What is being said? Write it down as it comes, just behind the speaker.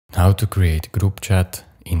How to create group chat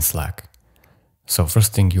in Slack. So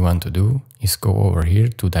first thing you want to do is go over here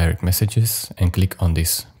to direct messages and click on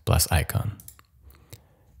this plus icon.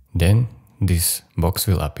 Then this box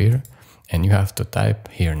will appear and you have to type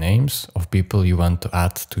here names of people you want to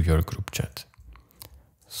add to your group chat.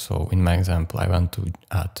 So in my example, I want to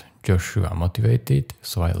add Joshua Motivated,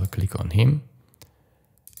 so I'll click on him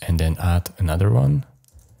and then add another one,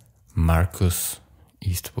 Marcus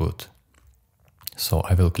Eastwood. So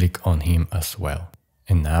I will click on him as well.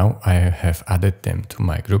 And now I have added them to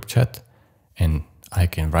my group chat and I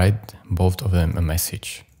can write both of them a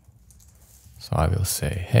message. So I will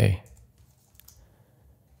say, hey.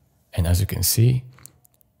 And as you can see,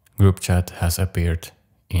 group chat has appeared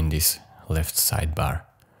in this left sidebar.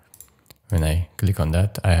 When I click on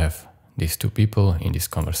that, I have these two people in this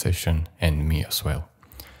conversation and me as well.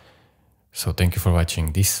 So thank you for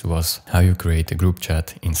watching. This was how you create a group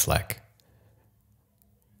chat in Slack.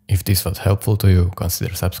 If this was helpful to you,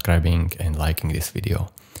 consider subscribing and liking this video.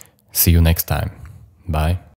 See you next time. Bye.